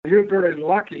You're very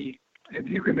lucky if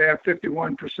you can have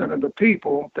 51% of the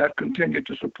people that continue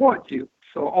to support you.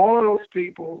 So all of those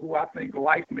people who I think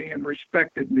liked me and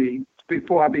respected me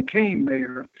before I became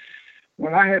mayor,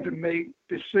 when I had to make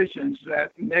decisions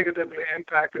that negatively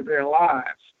impacted their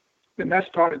lives, then that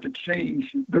started to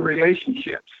change the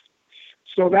relationships.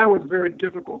 So that was very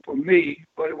difficult for me,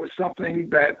 but it was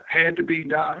something that had to be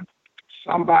done.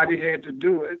 Somebody had to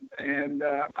do it, and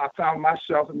I found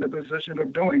myself in the position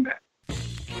of doing that.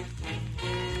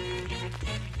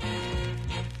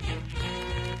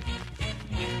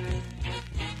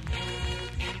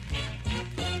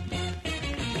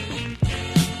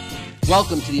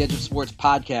 Welcome to the Edge of Sports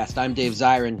podcast. I'm Dave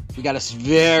Zirin. We got a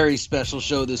very special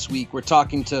show this week. We're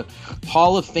talking to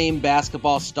Hall of Fame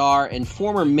basketball star and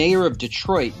former mayor of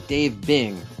Detroit, Dave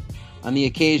Bing, on the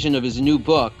occasion of his new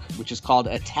book, which is called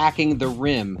Attacking the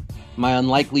Rim, My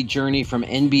Unlikely Journey from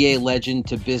NBA Legend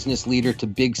to Business Leader to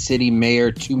Big City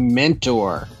Mayor to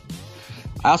Mentor.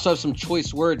 I also have some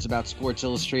choice words about Sports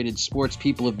Illustrated Sports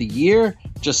People of the Year,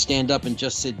 Just Stand Up and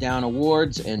Just Sit Down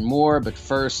awards, and more. But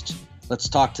first, let's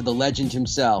talk to the legend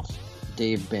himself,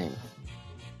 Dave Bing.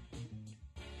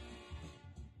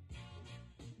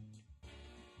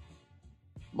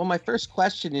 Well, my first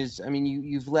question is,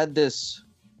 you've led this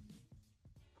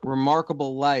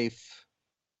remarkable life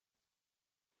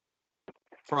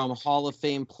from Hall of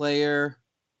Fame player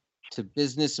to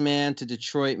businessman to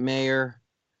Detroit mayor.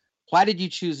 Why did you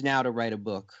choose now to write a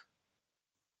book?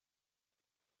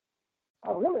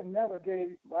 I really never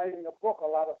gave writing a book a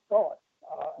lot of thought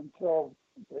until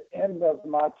the end of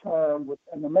my term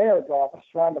in the mayor's office,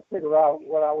 trying to figure out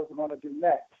what I was going to do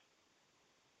next.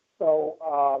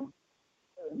 So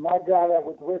my guy that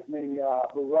was with me,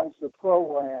 who runs the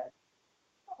program,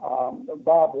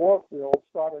 Bob Warfield,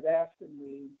 started asking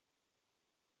me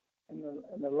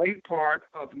in the late part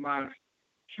of my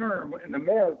term in the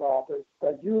mayor's office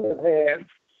that you have had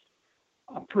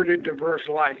a pretty diverse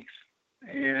life.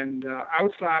 And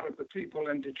outside of the people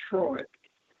in Detroit,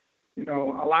 you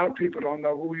know, a lot of people don't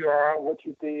know who you are, what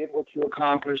you did, what you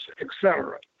accomplished,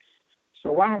 etc.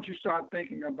 So why don't you start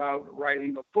thinking about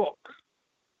writing a book?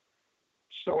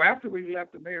 So after we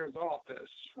left the mayor's office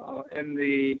in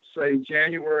the, say,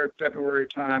 January, February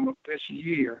time of this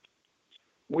year,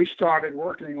 we started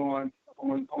working on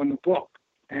the book.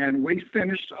 And we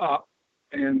finished up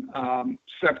in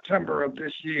September of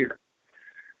this year.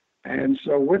 And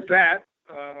so with that,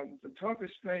 the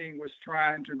toughest thing was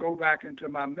trying to go back into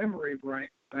my memory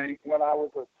bank when I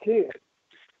was a kid,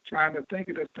 trying to think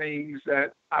of the things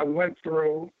that I went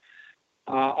through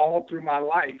all through my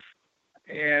life.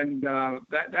 And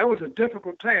that was a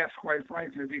difficult task, quite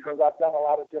frankly, because I've done a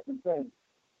lot of different things.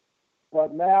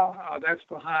 But now that's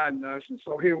behind us, and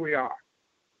so here we are.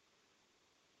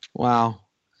 Wow.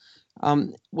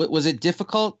 Was it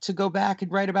difficult to go back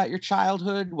and write about your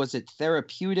childhood? Was it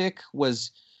therapeutic?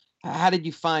 How did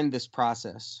you find this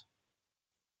process?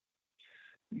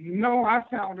 No, I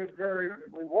found it very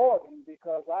rewarding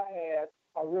because I had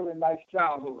a really nice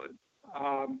childhood.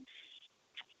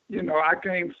 You know, I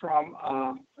came from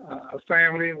a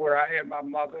family where I had my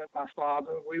mother and my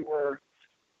father. We were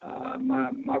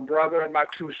my brother and my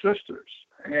two sisters.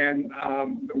 And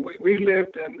we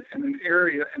lived in an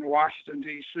area in Washington,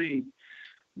 D.C.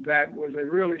 that was a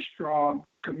really strong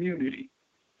community.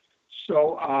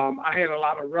 So I had a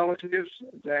lot of relatives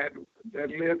that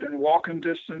lived in walking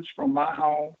distance from my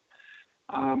home.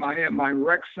 I had my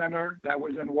rec center that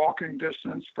was in walking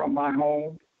distance from my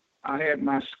home. I had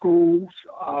my schools,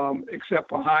 except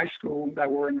for high school, that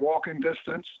were in walking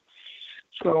distance.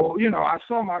 So, you know, I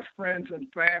saw my friends and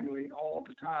family all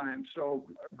the time. So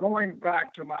going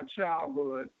back to my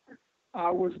childhood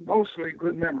was mostly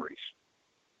good memories.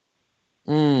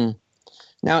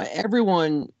 Now,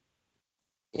 everyone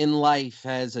in life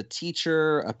has a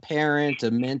teacher, a parent,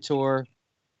 a mentor,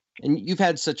 and you've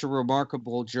had such a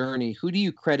remarkable journey. Who do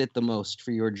you credit the most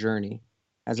for your journey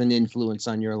as an influence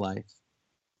on your life?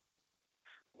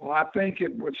 Well, I think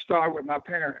it would start with my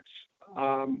parents,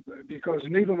 because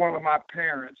neither one of my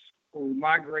parents, who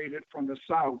migrated from the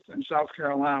South in South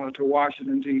Carolina to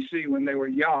Washington, D.C. when they were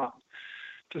young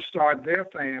to start their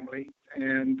family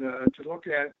and to look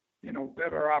at, you know,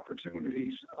 better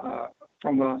opportunities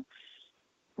from a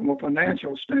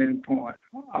financial standpoint.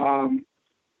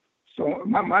 So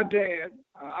my dad,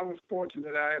 I was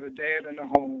fortunate that I had a dad in the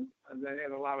home that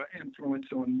had a lot of influence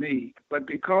on me. But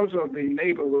because of the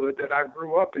neighborhood that I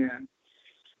grew up in,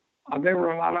 there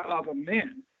were a lot of other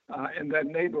men in that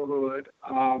neighborhood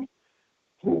who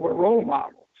were role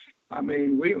models. I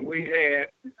mean, we had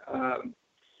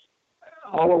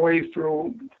all the way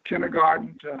through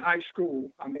kindergarten to high school.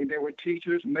 I mean, there were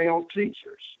teachers, male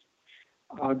teachers.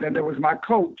 Then there was my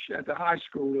coach at the high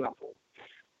school level.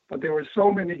 But there were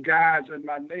so many guys in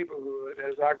my neighborhood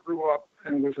as I grew up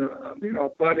and was a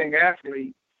budding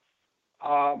athlete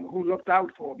who looked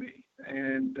out for me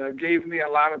and gave me a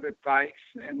lot of advice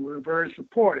and were very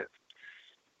supportive.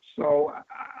 So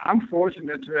I'm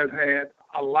fortunate to have had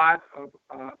a lot of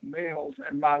males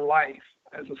in my life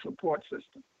as a support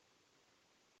system.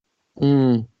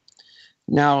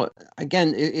 Now,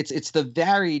 again, it's the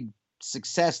varied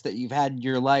success that you've had in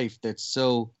your life that's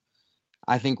so,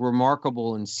 I think,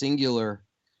 remarkable and singular.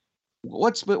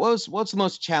 What's the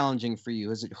most challenging for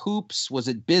you? Is it hoops? Was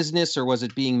it business, or was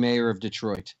it being mayor of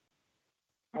Detroit?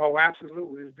 Oh,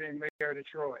 absolutely, it's being mayor of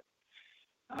Detroit.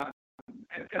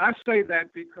 And I say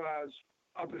that because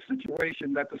of the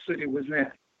situation that the city was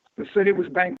in. The city was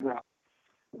bankrupt,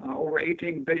 over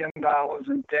 $18 billion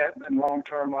in debt and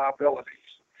long-term liabilities.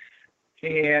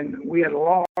 And we had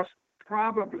lost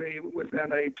probably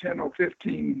within a 10 or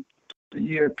 15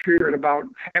 year period about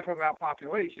half of our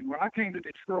population. When I came to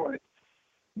Detroit,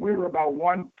 we were about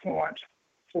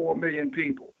 1.4 million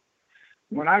people.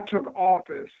 When I took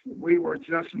office, we were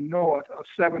just north of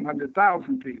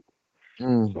 700,000 people.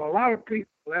 So a lot of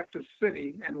people left the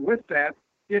city, and with that,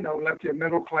 left your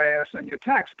middle class and your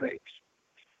tax base.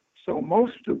 So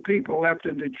most of the people left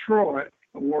in Detroit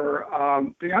were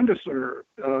the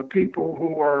underserved, people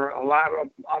who were a lot of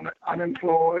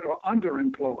unemployed or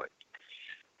underemployed.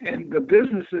 And the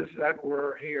businesses that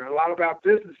were here, a lot of our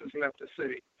businesses left the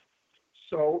city.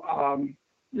 So,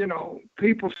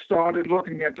 people started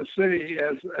looking at the city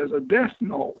as a death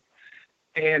knell.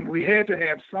 And we had to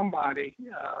have somebody,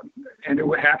 and it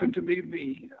would happen to be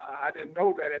me. I didn't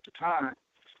know that at the time.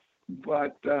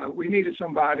 But we needed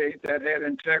somebody that had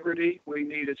integrity. We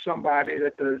needed somebody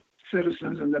that the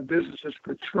citizens and the businesses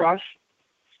could trust,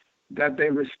 that they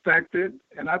respected.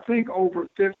 And I think over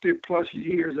 50 plus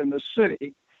years in the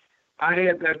city, I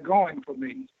had that going for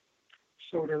me.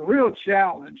 So the real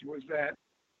challenge was that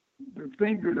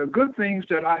the good things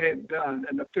that I had done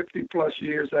in the 50 plus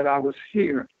years that I was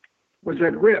here was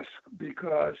at risk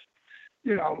because,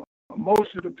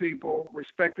 most of the people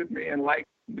respected me and liked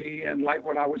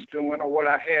what I was doing or what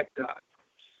I had done.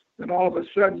 Then all of a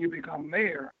sudden you become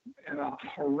mayor in a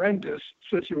horrendous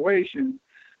situation.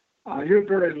 You're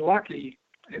very lucky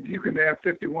if you can have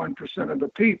 51% of the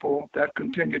people that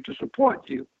continue to support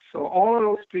you. So all of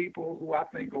those people who I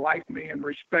think liked me and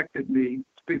respected me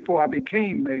before I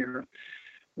became mayor,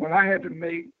 when I had to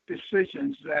make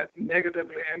decisions that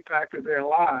negatively impacted their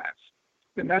lives,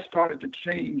 then that started to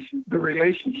change the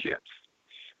relationships.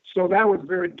 So that was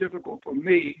very difficult for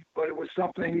me, but it was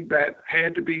something that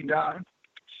had to be done.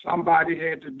 Somebody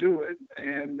had to do it,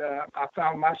 and I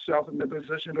found myself in the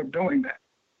position of doing that.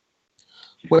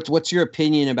 What's your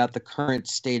opinion about the current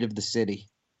state of the city?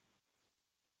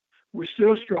 We're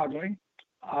still struggling.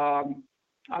 I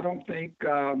don't think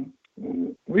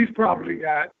we've probably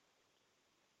got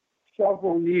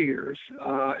several years,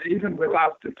 even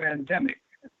without the pandemic.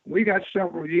 We got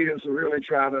several years to really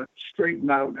try to straighten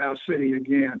out our city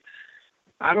again.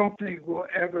 I don't think we'll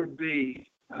ever be,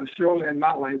 surely in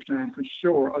my lifetime for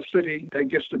sure, a city that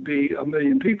gets to be 1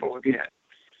 million people again.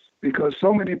 Because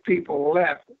so many people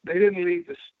left. They didn't leave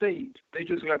the state. They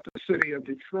just left the city of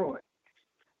Detroit.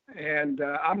 And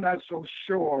I'm not so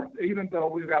sure, even though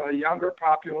we've got a younger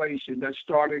population that's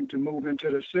starting to move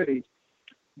into the city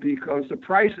because the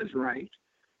price is right,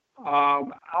 I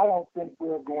don't think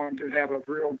we're going to have a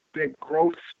real big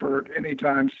growth spurt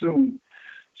anytime soon.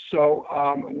 So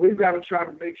we've got to try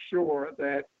to make sure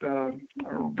that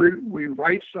we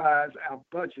right-size our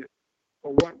budget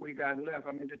for what we got left.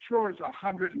 I mean, Detroit is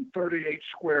 138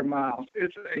 square miles.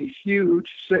 It's a huge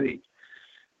city.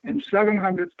 And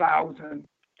 700,000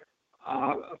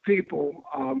 people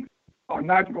are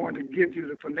not going to give you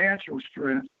the financial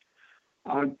strength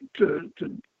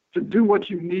to do what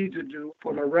you need to do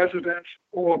for the residents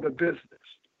or the business.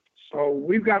 So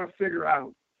we've got to figure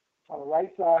out how to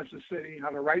right-size the city, how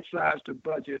to right-size the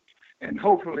budget, and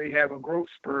hopefully have a growth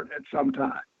spurt at some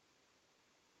time.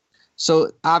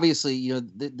 So obviously,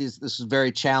 this is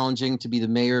very challenging to be the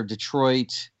mayor of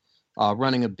Detroit,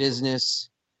 running a business.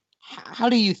 How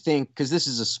do you think, because this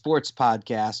is a sports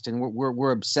podcast and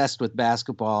we're obsessed with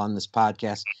basketball on this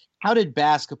podcast, how did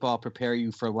basketball prepare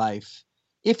you for life?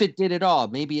 If it did at all,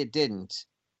 maybe it didn't.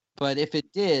 But if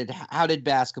it did, how did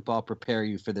basketball prepare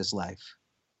you for this life?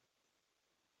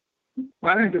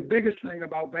 Well, I think the biggest thing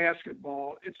about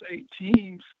basketball, it's a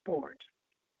team sport.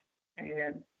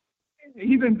 And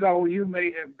even though you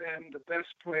may have been the best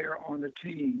player on the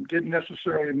team, didn't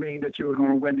necessarily mean that you were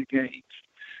going to win the games.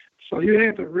 So you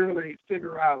had to really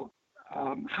figure out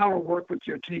how to work with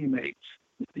your teammates.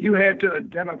 You had to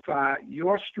identify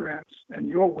your strengths and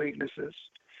your weaknesses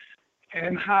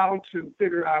and how to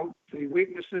figure out the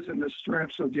weaknesses and the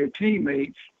strengths of your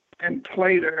teammates and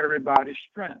play to everybody's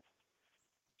strength.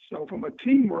 So from a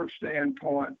teamwork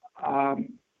standpoint,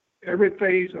 every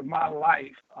phase of my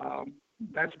life,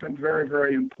 that's been very,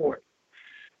 very important.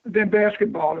 And then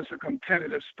basketball is a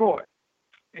competitive sport.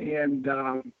 And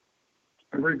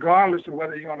regardless of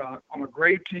whether you're on a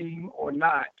great team or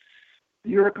not,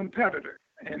 you're a competitor.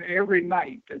 And every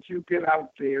night that you get out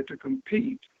there to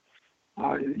compete,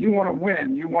 you want to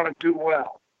win. You want to do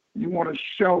well. You want to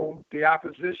show the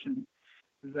opposition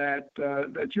that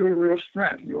you're a real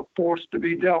strength. You're a force to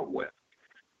be dealt with.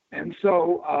 And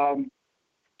so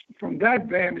from that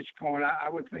vantage point, I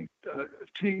would think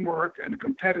teamwork and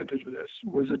competitiveness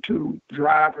was the two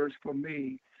drivers for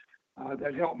me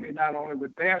that helped me not only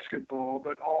with basketball,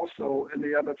 but also in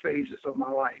the other phases of my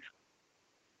life.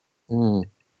 Mm.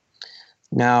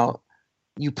 Now,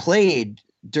 you played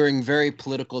during very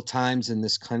political times in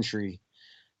this country,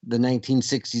 the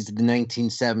 1960s to the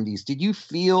 1970s. Did you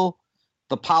feel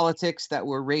the politics that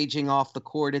were raging off the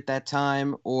court at that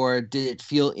time, or did it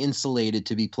feel insulated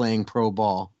to be playing pro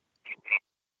ball?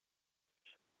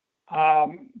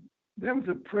 There was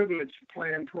a privilege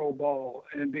playing pro ball,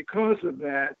 and because of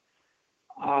that,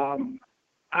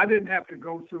 I didn't have to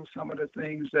go through some of the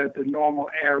things that the normal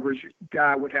average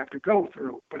guy would have to go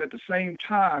through. But at the same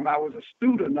time, I was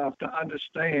astute enough to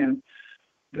understand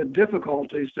the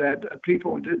difficulties that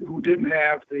people who didn't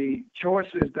have the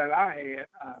choices that I had,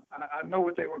 I know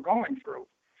what they were going through.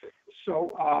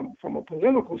 So from a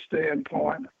political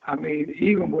standpoint, I mean,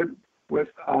 even with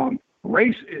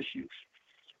race issues,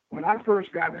 when I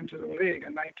first got into the league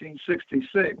in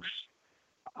 1966,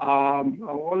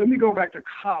 well, let me go back to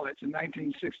college in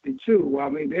 1962. I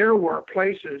mean, there were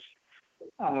places,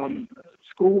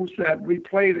 schools that we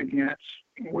played against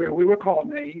where we were called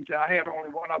names. I had only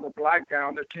one other black guy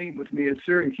on the team with me at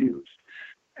Syracuse.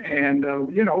 And,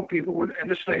 people in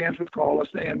the stands would call us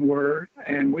the N-word.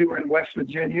 And we were in West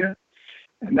Virginia,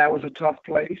 and that was a tough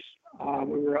place.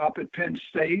 We were up at Penn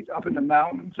State, up in the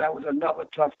mountains. That was another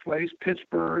tough place.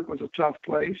 Pittsburgh was a tough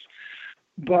place.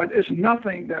 But it's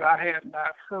nothing that I had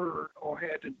not heard or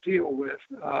had to deal with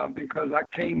because I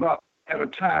came up at a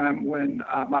time when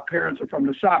my parents are from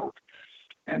the South.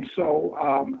 And so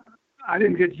I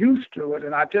didn't get used to it,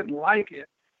 and I didn't like it,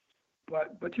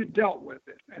 but you dealt with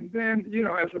it. And then,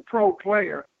 as a pro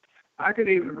player, I could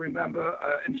even remember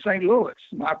in St. Louis,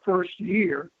 my first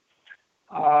year,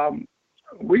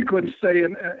 we couldn't stay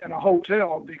in a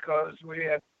hotel because we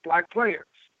had black players.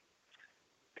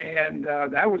 And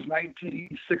that was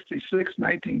 1966,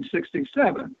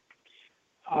 1967.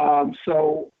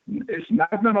 So it's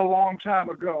not been a long time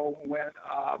ago when,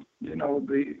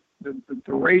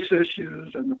 the race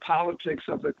issues and the politics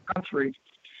of the country,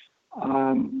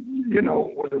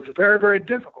 was very, very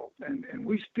difficult. And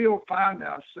we still find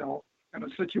ourselves in a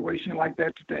situation like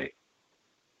that today.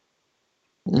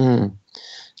 Mm.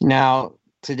 Now,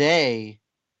 today,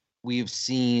 we've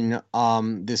seen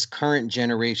this current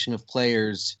generation of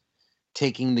players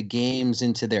taking the games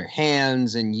into their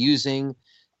hands and using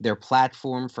their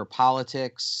platform for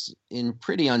politics in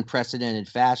pretty unprecedented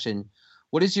fashion.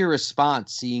 What is your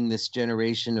response seeing this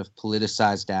generation of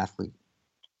politicized athletes?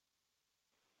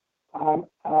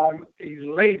 I'm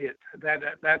elated that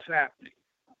that's happening.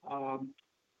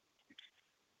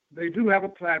 They do have a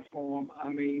platform. I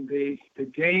mean, the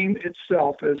game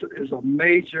itself is a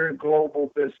major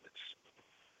global business.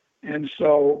 And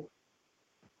so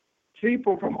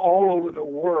people from all over the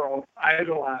world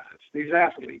idolize these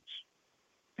athletes.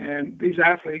 And these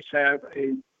athletes have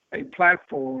a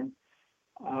platform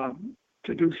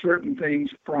to do certain things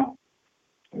from,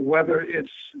 whether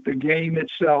it's the game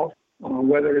itself, or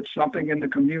whether it's something in the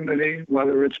community,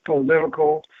 whether it's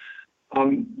political.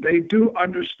 They do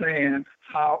understand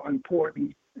how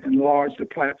important and large the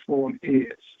platform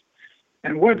is.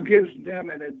 And what gives them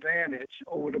an advantage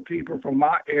over the people from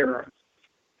my era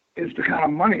is the kind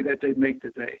of money that they make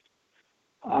today.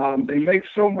 They make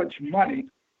so much money.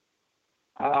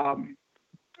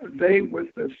 They,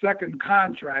 with the second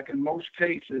contract in most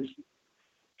cases,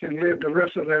 can live the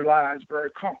rest of their lives very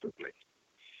comfortably.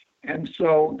 And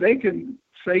so they can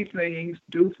say things,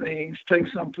 do things, take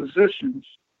some positions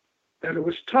that it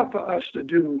was tough for us to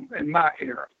do in my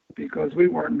era because we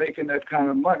weren't making that kind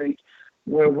of money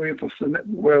where we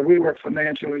were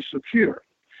financially secure.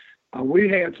 We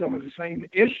had some of the same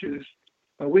issues,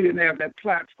 but we didn't have that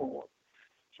platform.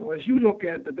 So as you look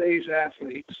at today's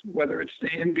athletes, whether it's the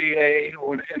NBA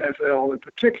or the NFL in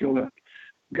particular,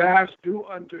 guys do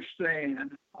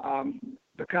understand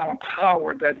the kind of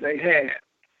power that they have,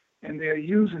 and they're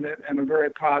using it in a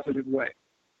very positive way.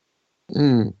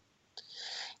 Mm.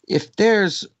 If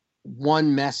there's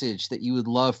one message that you would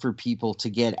love for people to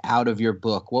get out of your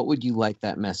book, what would you like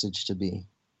that message to be?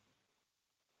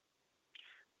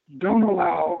 Don't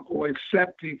allow or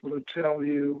accept people to tell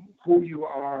you who you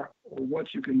are or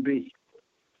what you can be.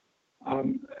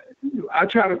 I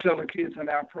try to tell the kids in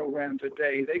our program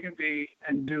today they can be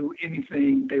and do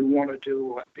anything they want to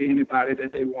do or be anybody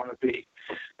that they want to be.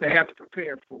 They have to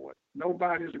prepare for it.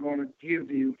 Nobody's going to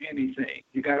give you anything.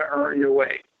 You got to earn your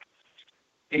way.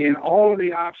 And all of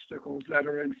the obstacles that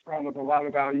are in front of a lot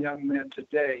of our young men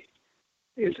today,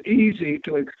 it's easy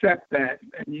to accept that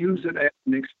and use it as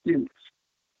an excuse.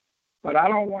 But I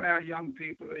don't want our young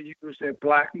people to use their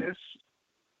blackness,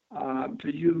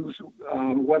 to use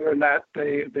whether or not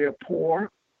they're poor,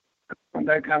 from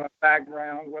that kind of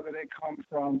background, whether they come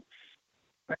from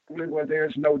a family where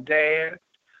there's no dad,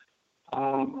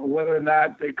 or whether or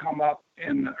not they come up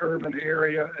in the urban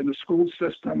area in the school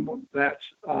system that's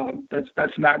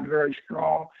not very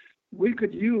strong. We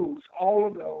could use all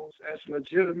of those as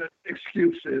legitimate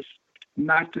excuses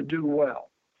not to do well.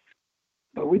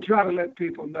 But we try to let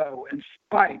people know, in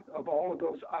spite of all of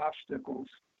those obstacles,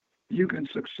 you can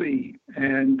succeed.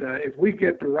 And if we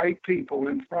get the right people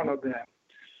in front of them,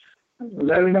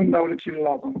 letting them know that you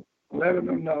love them, letting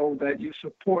them know that you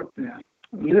support them,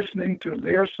 listening to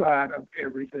their side of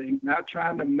everything, not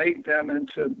trying to make them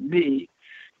into me,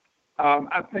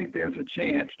 I think there's a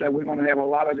chance that we're going to have a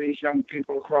lot of these young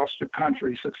people across the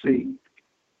country succeed.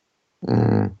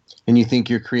 Mm. And you think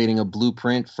you're creating a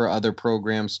blueprint for other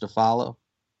programs to follow?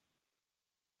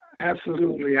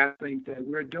 Absolutely. I think that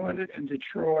we're doing it in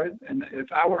Detroit. And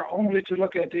if I were only to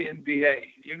look at the NBA,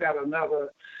 you got another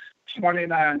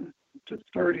 29 to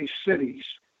 30 cities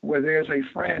where there's a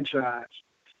franchise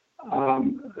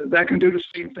that can do the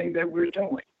same thing that we're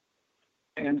doing.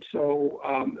 And so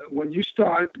when you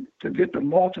start to get the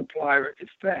multiplier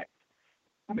effect,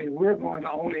 I mean, we're going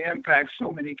to only impact so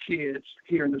many kids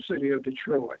here in the city of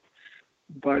Detroit.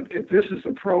 But if this is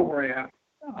a program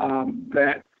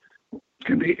that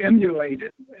can be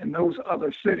emulated in those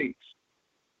other cities,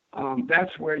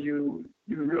 that's where you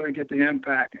really get the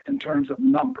impact in terms of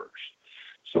numbers.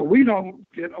 So we don't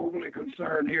get overly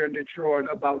concerned here in Detroit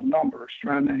about numbers,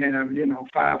 trying to have,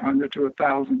 500 to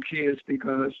 1,000 kids,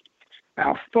 because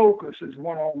our focus is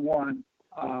one-on-one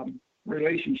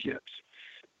relationships.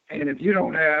 And if you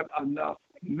don't have enough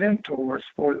mentors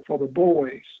for the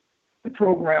boys, the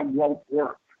program won't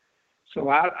work. So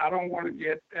I don't want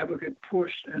to ever get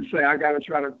pushed and say I got to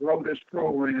try to grow this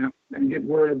program and get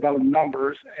worried about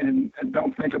numbers and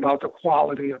don't think about the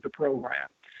quality of the program.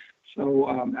 So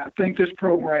I think this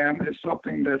program is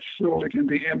something that surely can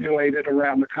be emulated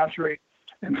around the country,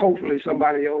 and hopefully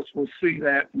somebody else will see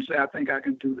that and say, I think I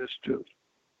can do this too.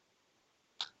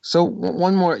 So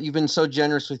one more, you've been so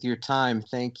generous with your time.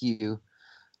 Thank you.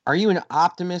 Are you an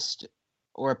optimist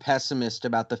or a pessimist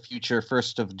about the future,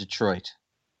 first of Detroit?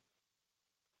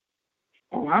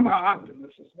 Oh, I'm an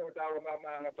optimist. There's no doubt in my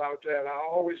mind about that. I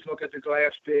always look at the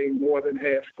glass being more than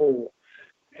half full.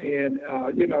 And,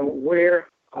 where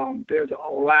there's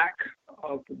a lack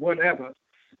of whatever,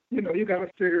 you got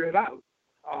to figure it out.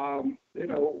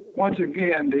 Once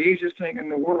again, the easiest thing in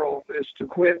the world is to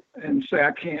quit and say,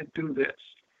 I can't do this.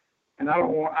 And I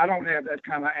don't have that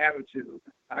kind of attitude.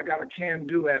 I got a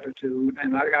can-do attitude,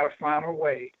 and I got to find a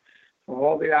way for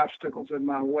all the obstacles in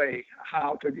my way,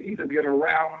 how to either get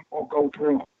around or go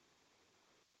through them.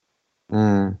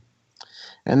 Mm.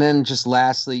 And then just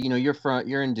lastly,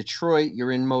 you're in Detroit,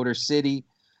 you're in Motor City,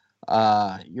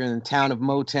 you're in the town of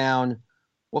Motown.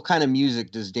 What kind of music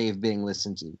does Dave Bing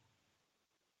listen to?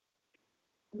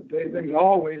 Dave Bing's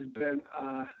always been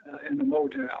in the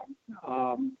Motown.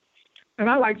 And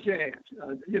I like jazz.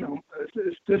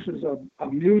 This is a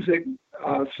music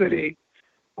city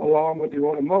along with the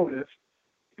automotive,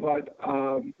 but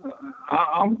I'm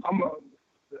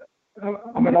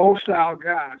an old style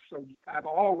guy, so I've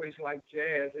always liked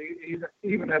jazz,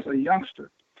 even as a youngster.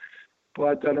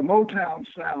 But the Motown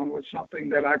sound was something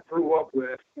that I grew up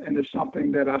with, and it's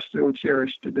something that I still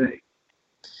cherish today.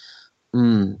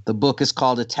 The book is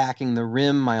called Attacking the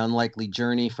Rim, My Unlikely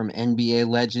Journey from NBA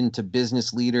Legend to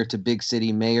Business Leader to Big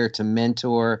City Mayor to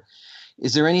Mentor.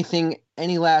 Is there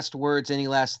any last words, any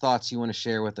last thoughts you want to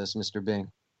share with us, Mr. Bing?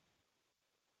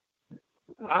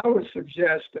 I would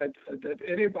suggest that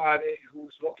anybody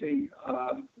who's looking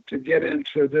to get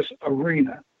into this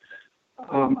arena,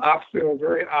 I feel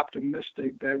very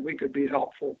optimistic that we could be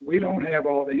helpful. We don't have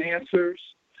all the answers,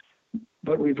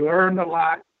 but we've learned a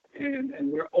lot, and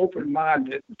we're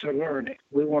open-minded to learning.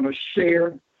 We want to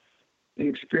share the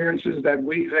experiences that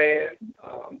we've had.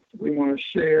 We want to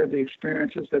share the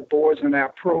experiences that boys in our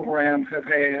program have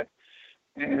had.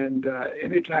 And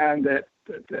anytime that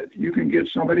you can get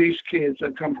some of these kids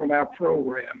that come from our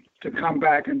program to come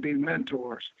back and be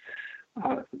mentors,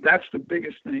 that's the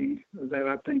biggest thing that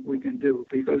I think we can do,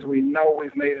 because we know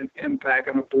we've made an impact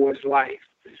in a boy's life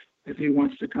if he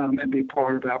wants to come and be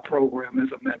part of our program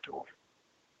as a mentor.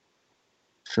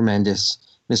 Tremendous.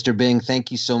 Mr. Bing, thank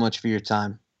you so much for your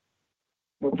time.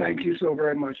 Well, thank you so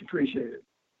very much. Appreciate it.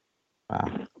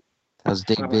 Wow. That was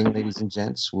Dave Bing, ladies and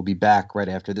gents. We'll be back right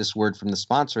after this word from the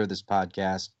sponsor of this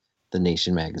podcast, The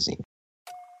Nation Magazine.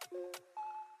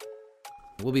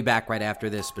 We'll be back right after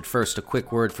this, but first, a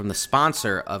quick word from the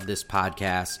sponsor of this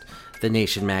podcast, The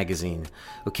Nation Magazine.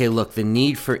 Okay, look, the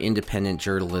need for independent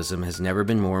journalism has never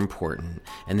been more important,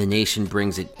 and The Nation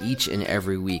brings it each and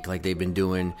every week like they've been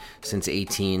doing since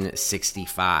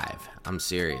 1865. I'm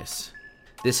serious.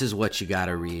 This is what you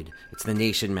gotta read. It's The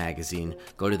Nation Magazine.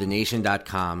 Go to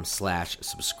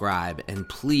thenation.com/subscribe, and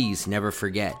please never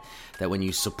forget that when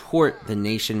you support The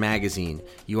Nation Magazine,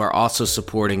 you are also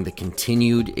supporting the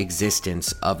continued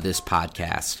existence of this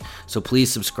podcast. So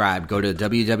please subscribe. Go to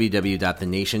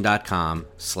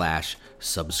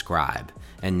www.thenation.com/subscribe.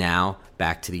 And now,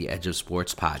 back to the Edge of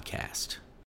Sports podcast.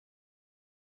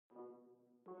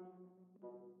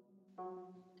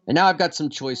 And now I've got some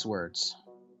choice words.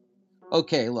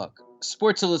 Okay, look,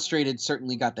 Sports Illustrated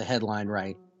certainly got the headline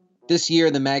right. This year,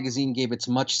 the magazine gave its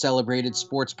much-celebrated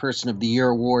Sports Person of the Year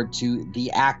award to the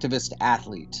activist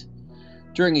athlete.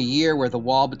 During a year where the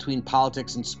wall between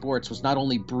politics and sports was not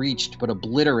only breached but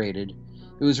obliterated,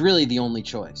 it was really the only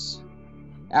choice.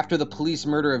 After the police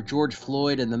murder of George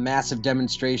Floyd and the massive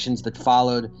demonstrations that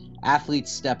followed,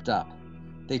 athletes stepped up.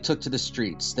 They took to the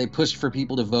streets, they pushed for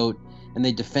people to vote, and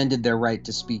they defended their right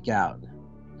to speak out.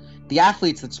 The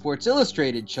athletes that Sports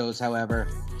Illustrated chose, however,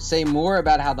 say more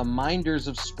about how the minders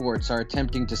of sports are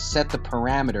attempting to set the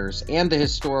parameters and the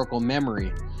historical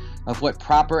memory of what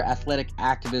proper athletic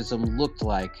activism looked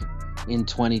like in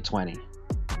 2020.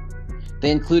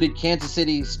 They included Kansas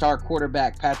City star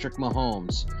quarterback Patrick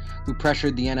Mahomes, who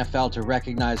pressured the NFL to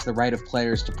recognize the right of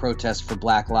players to protest for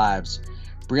Black lives,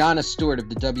 Breanna Stewart of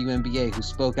the WNBA, who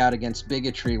spoke out against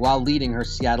bigotry while leading her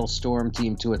Seattle Storm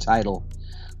team to a title,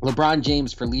 LeBron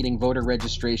James for leading voter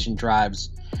registration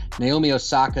drives, Naomi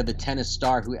Osaka, the tennis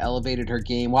star who elevated her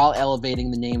game while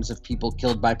elevating the names of people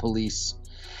killed by police,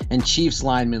 and Chiefs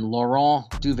lineman Laurent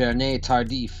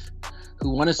Duvernay-Tardif,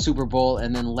 who won a Super Bowl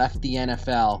and then left the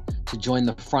NFL to join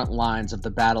the front lines of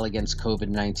the battle against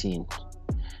COVID-19.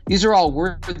 These are all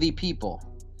worthy people,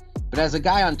 but as a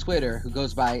guy on Twitter who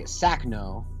goes by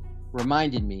Sackno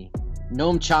reminded me,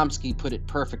 Noam Chomsky put it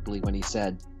perfectly when he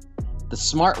said, "The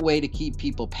smart way to keep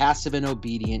people passive and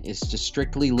obedient is to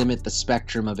strictly limit the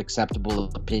spectrum of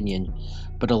acceptable opinion,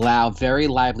 but allow very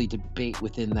lively debate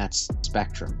within that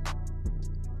spectrum."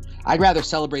 I'd rather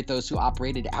celebrate those who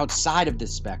operated outside of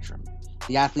this spectrum,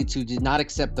 the athletes who did not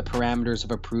accept the parameters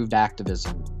of approved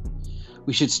activism.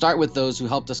 We should start with those who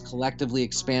helped us collectively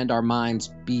expand our minds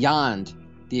beyond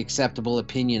the acceptable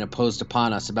opinion imposed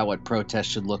upon us about what protest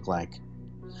should look like.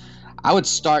 I would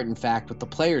start, in fact, with the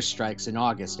players' strikes in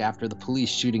August after the police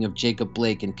shooting of Jacob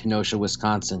Blake in Kenosha,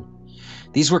 Wisconsin.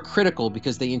 These were critical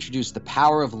because they introduced the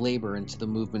power of labor into the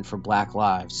movement for Black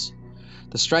lives.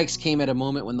 The strikes came at a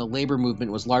moment when the labor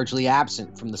movement was largely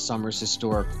absent from the summer's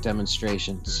historic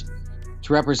demonstrations.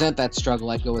 To represent that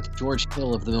struggle, I go with George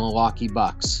Hill of the Milwaukee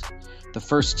Bucks, the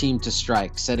first team to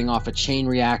strike, setting off a chain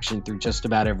reaction through just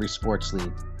about every sports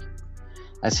league.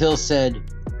 As Hill said,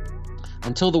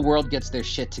 "Until the world gets their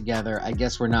shit together, I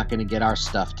guess we're not going to get our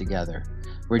stuff together.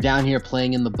 We're down here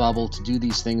playing in the bubble to do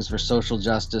these things for social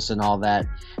justice and all that,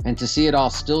 and to see it all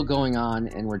still going on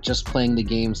and we're just playing the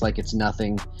games like it's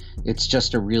nothing, it's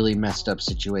just a really messed up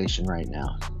situation right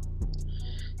now."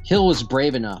 Hill was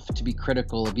brave enough to be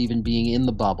critical of even being in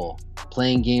the bubble,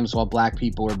 playing games while Black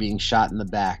people were being shot in the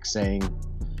back, saying,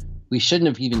 "We shouldn't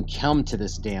have even come to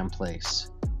this damn place.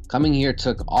 Coming here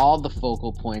took all the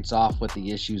focal points off what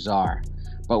the issues are.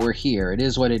 But we're here. It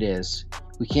is what it is.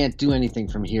 We can't do anything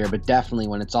from here, but definitely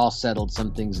when it's all settled,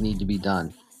 some things need to be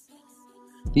done."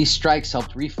 These strikes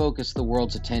helped refocus the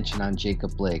world's attention on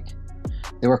Jacob Blake.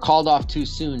 They were called off too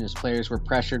soon as players were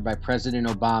pressured by President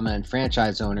Obama and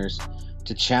franchise owners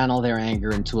to channel their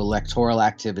anger into electoral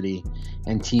activity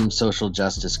and team social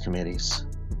justice committees.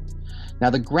 Now,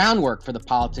 the groundwork for the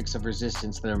politics of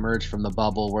resistance that emerged from the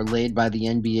bubble were laid by the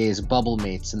NBA's bubble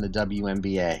mates in the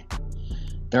WNBA.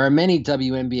 There are many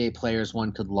WNBA players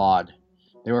one could laud.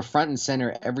 They were front and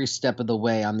center every step of the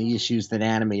way on the issues that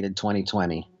animated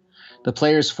 2020. The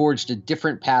players forged a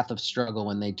different path of struggle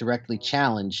when they directly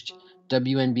challenged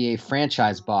WNBA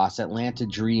franchise boss, Atlanta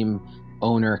Dream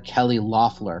owner Kelly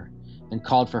Loeffler, and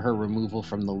called for her removal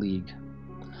from the league.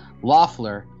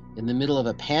 Loeffler, in the middle of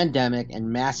a pandemic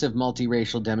and massive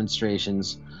multiracial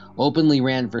demonstrations, openly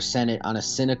ran for Senate on a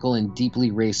cynical and deeply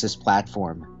racist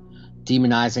platform,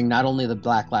 demonizing not only the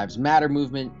Black Lives Matter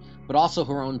movement, but also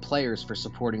her own players for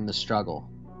supporting the struggle.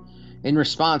 In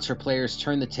response, her players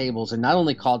turned the tables and not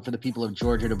only called for the people of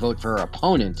Georgia to vote for her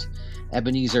opponent,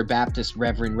 Ebenezer Baptist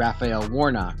Reverend Raphael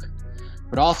Warnock,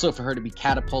 but also for her to be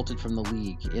catapulted from the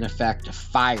league, in effect,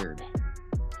 fired.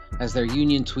 As their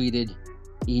union tweeted,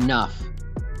 "Enough.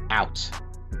 Out."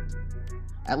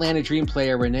 Atlanta Dream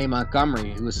player Renee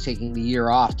Montgomery, who was taking the year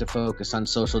off to focus on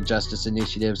social justice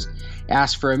initiatives,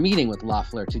 asked for a meeting with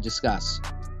Loeffler to discuss,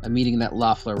 a meeting that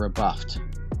Loeffler rebuffed.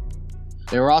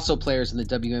 There were also players in the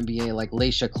WNBA like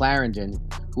Laisha Clarendon,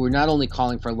 who were not only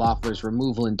calling for Loeffler's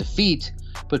removal and defeat,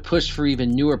 but pushed for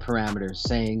even newer parameters,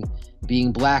 saying,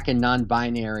 "Being black and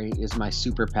non-binary is my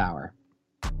superpower."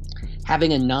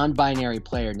 Having a non-binary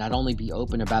player not only be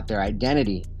open about their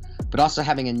identity, but also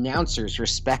having announcers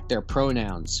respect their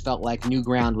pronouns felt like new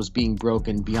ground was being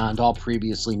broken beyond all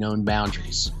previously known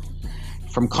boundaries.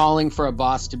 From calling for a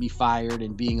boss to be fired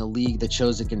and being a league that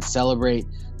shows it can celebrate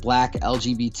black,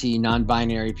 LGBT,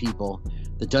 non-binary people,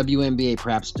 the WNBA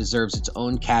perhaps deserves its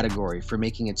own category for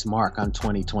making its mark on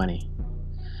 2020.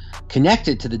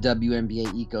 Connected to the WNBA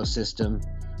ecosystem,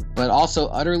 but also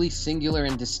utterly singular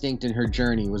and distinct in her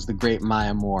journey, was the great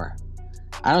Maya Moore.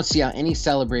 I don't see how any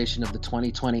celebration of the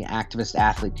 2020 activist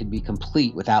athlete could be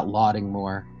complete without lauding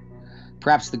Moore.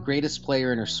 Perhaps the greatest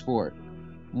player in her sport,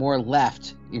 Moore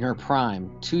left in her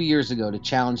prime 2 years ago to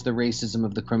challenge the racism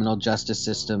of the criminal justice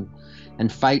system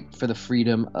and fight for the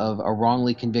freedom of a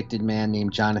wrongly convicted man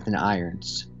named Jonathan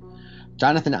Irons.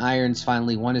 Jonathan Irons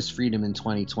finally won his freedom in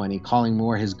 2020, calling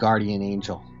Moore his guardian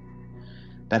angel.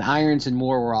 That Irons and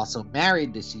Moore were also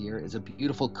married this year is a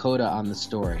beautiful coda on the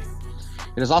story.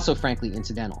 It is also frankly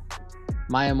incidental.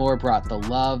 Maya Moore brought the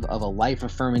love of a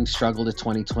life-affirming struggle to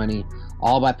 2020,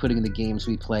 all by putting the games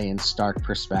we play in stark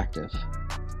perspective.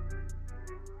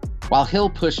 While Hill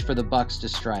pushed for the Bucks to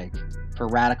strike, for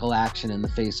radical action in the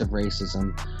face of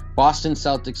racism, Boston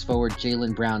Celtics forward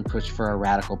Jaylen Brown pushed for a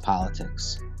radical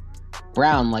politics.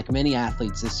 Brown, like many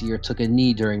athletes this year, took a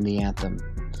knee during the anthem.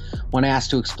 When asked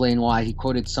to explain why, he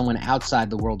quoted someone outside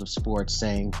the world of sports,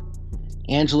 saying,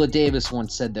 "Angela Davis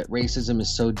once said that racism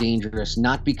is so dangerous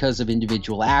not because of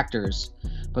individual actors,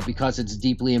 but because it's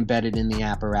deeply embedded in the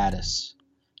apparatus."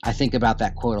 I think about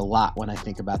that quote a lot when I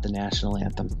think about the national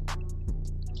anthem.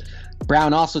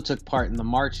 Brown also took part in the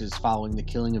marches following the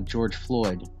killing of George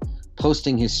Floyd,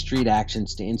 posting his street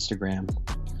actions to Instagram.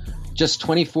 Just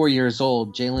 24 years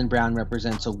old, Jaylen Brown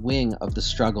represents a wing of the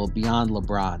struggle beyond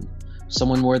LeBron,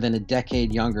 someone more than a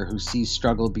decade younger who sees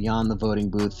struggle beyond the voting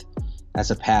booth as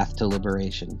a path to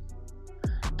liberation.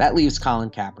 That leaves Colin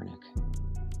Kaepernick.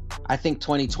 I think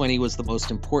 2020 was the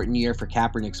most important year for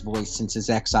Kaepernick's voice since his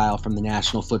exile from the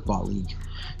National Football League,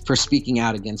 for speaking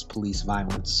out against police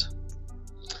violence.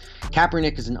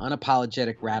 Kaepernick is an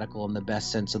unapologetic radical in the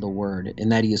best sense of the word, in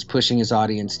that he is pushing his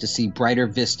audience to see brighter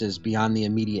vistas beyond the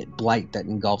immediate blight that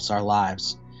engulfs our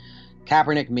lives.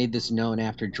 Kaepernick made this known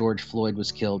after George Floyd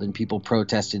was killed and people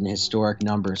protested in historic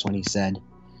numbers when he said,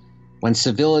 "When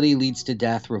civility leads to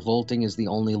death, revolting is the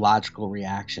only logical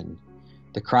reaction.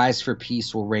 The cries for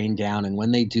peace will rain down, and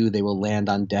when they do, they will land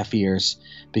on deaf ears,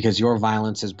 because your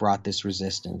violence has brought this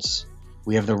resistance.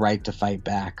 We have the right to fight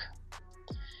back."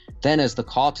 Then, as the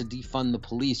call to defund the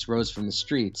police rose from the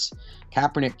streets,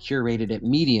 Kaepernick curated at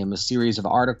Medium a series of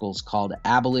articles called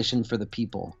Abolition for the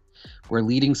People, where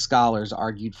leading scholars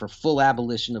argued for full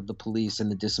abolition of the police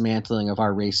and the dismantling of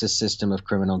our racist system of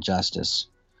criminal justice.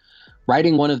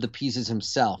 Writing one of the pieces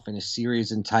himself in a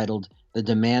series entitled The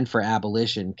Demand for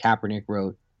Abolition, Kaepernick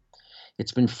wrote,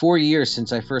 "It's been 4 years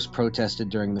since I first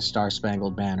protested during the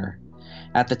Star-Spangled Banner.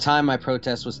 At the time, my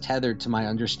protest was tethered to my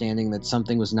understanding that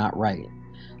something was not right.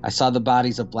 I saw the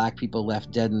bodies of black people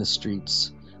left dead in the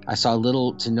streets. I saw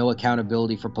little to no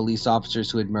accountability for police officers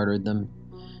who had murdered them.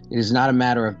 It is not a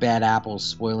matter of bad apples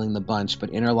spoiling the bunch, but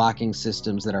interlocking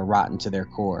systems that are rotten to their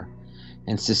core.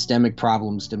 And systemic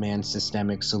problems demand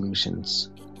systemic solutions."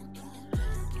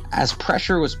 As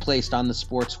pressure was placed on the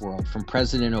sports world, from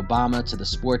President Obama to the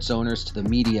sports owners to the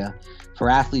media, for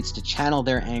athletes to channel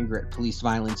their anger at police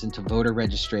violence into voter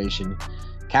registration,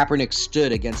 Kaepernick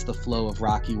stood against the flow of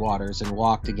rocky waters and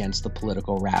walked against the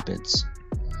political rapids.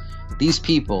 These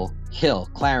people, Hill,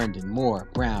 Clarendon, Moore,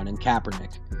 Brown, and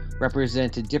Kaepernick,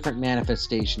 represented different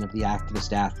manifestation of the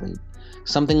activist athlete,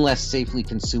 something less safely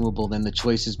consumable than the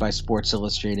choices by Sports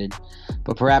Illustrated,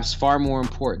 but perhaps far more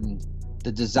important,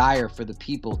 the desire for the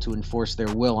people to enforce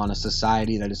their will on a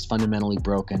society that is fundamentally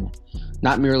broken,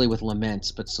 not merely with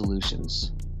laments, but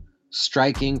solutions.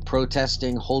 Striking,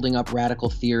 protesting, holding up radical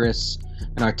theorists,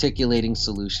 and articulating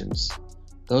solutions.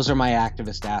 Those are my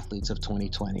activist athletes of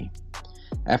 2020.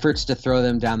 Efforts to throw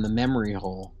them down the memory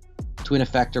hole, to in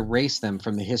effect erase them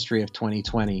from the history of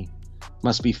 2020,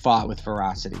 must be fought with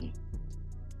ferocity.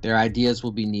 Their ideas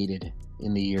will be needed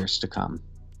in the years to come.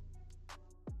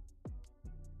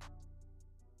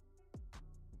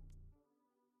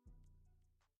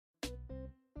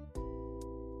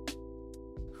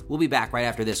 We'll be back right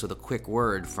after this with a quick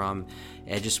word from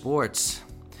Edge of Sports.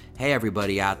 Hey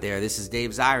everybody out there, this is Dave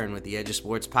Zirin with the Edge of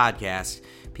Sports podcast.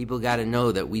 People got to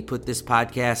know that we put this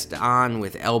podcast on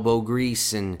with elbow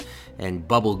grease and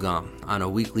bubble gum on a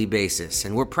weekly basis.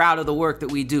 And we're proud of the work that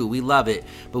we do. We love it,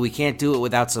 but we can't do it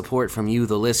without support from you,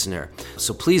 the listener.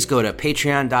 So please go to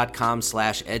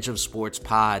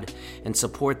patreon.com/edgeofsportspod and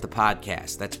support the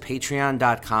podcast. That's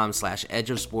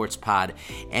patreon.com/edgeofsportspod.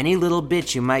 Any little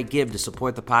bit you might give to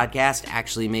support the podcast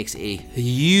actually makes a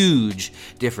huge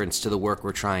difference to the work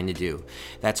we're trying to do.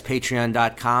 That's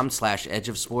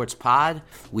patreon.com/edgeofsportspod.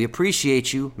 We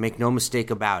appreciate you. Make no mistake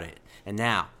about it. And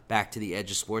now, back to the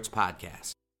Edge of Sports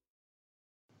podcast.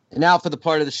 And now for the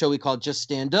part of the show we call Just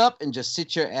Stand Up and Just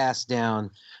Sit Your Ass Down.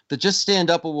 The Just Stand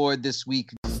Up award this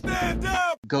week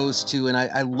goes to, and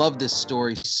I love this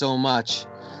story so much,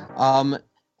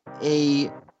 a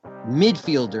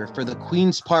midfielder for the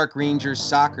Queen's Park Rangers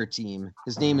soccer team.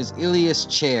 His name is Ilias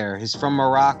Chair. He's from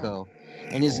Morocco.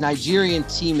 And his Nigerian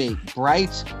teammate,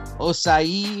 Bright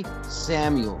Osayi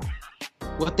Samuel.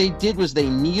 What they did was they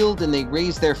kneeled and they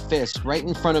raised their fist right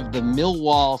in front of the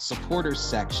Millwall supporters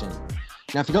section.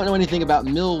 Now, if you don't know anything about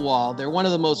Millwall, they're one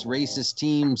of the most racist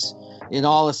teams in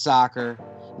all of soccer.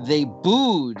 They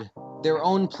booed their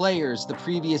own players the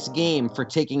previous game for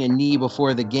taking a knee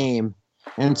before the game.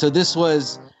 And so this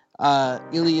was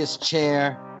Ilias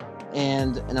Chair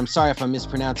and I'm sorry if I'm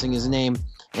mispronouncing his name,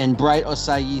 and Bright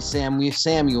Osayi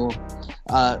Samuel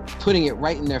putting it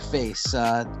right in their face.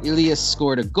 Ilias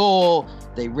scored a goal.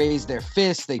 They raised their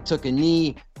fist. They took a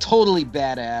knee. Totally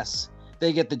badass.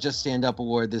 They get the Just Stand Up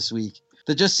award this week.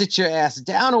 The Just Sit Your Ass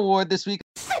Down award this week,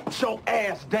 Sit your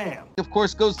ass down, of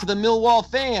course, goes to the Millwall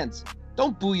fans.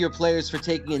 Don't boo your players for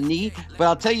taking a knee, but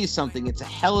I'll tell you something. It's a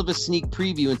hell of a sneak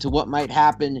preview into what might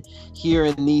happen here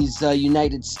in these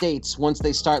United States once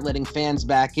they start letting fans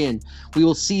back in. We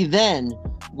will see then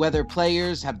whether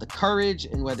players have the courage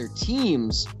and whether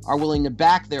teams are willing to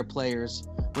back their players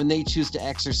when they choose to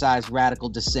exercise radical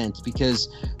dissent. Because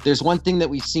there's one thing that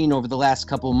we've seen over the last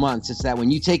couple of months. It's that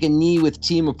when you take a knee with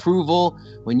team approval,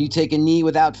 when you take a knee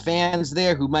without fans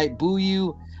there who might boo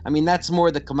you, I mean, that's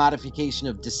more the commodification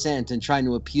of dissent and trying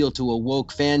to appeal to a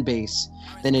woke fan base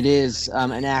than it is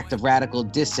an act of radical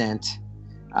dissent.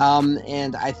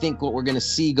 And I think what we're going to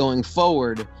see going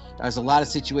forward, there's a lot of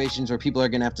situations where people are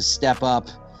going to have to step up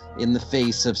in the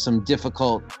face of some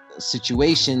difficult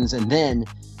situations, and then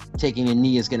taking a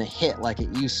knee is going to hit like it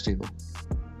used to.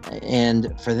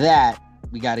 And for that,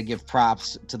 we got to give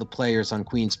props to the players on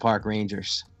Queen's Park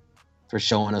Rangers for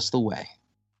showing us the way.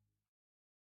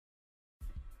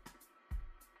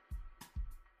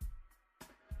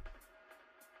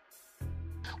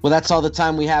 Well, that's all the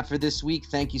time we have for this week.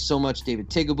 Thank you so much,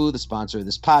 David Tigaboo, the sponsor of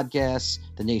this podcast,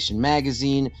 The Nation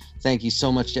Magazine. Thank you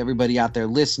so much to everybody out there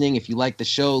listening. If you like the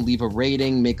show, leave a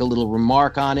rating, make a little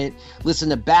remark on it. Listen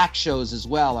to back shows as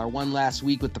well. Our one last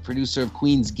week with the producer of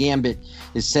Queen's Gambit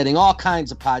is setting all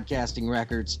kinds of podcasting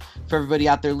records. For everybody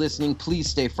out there listening, please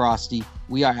stay frosty.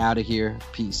 We are out of here.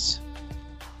 Peace.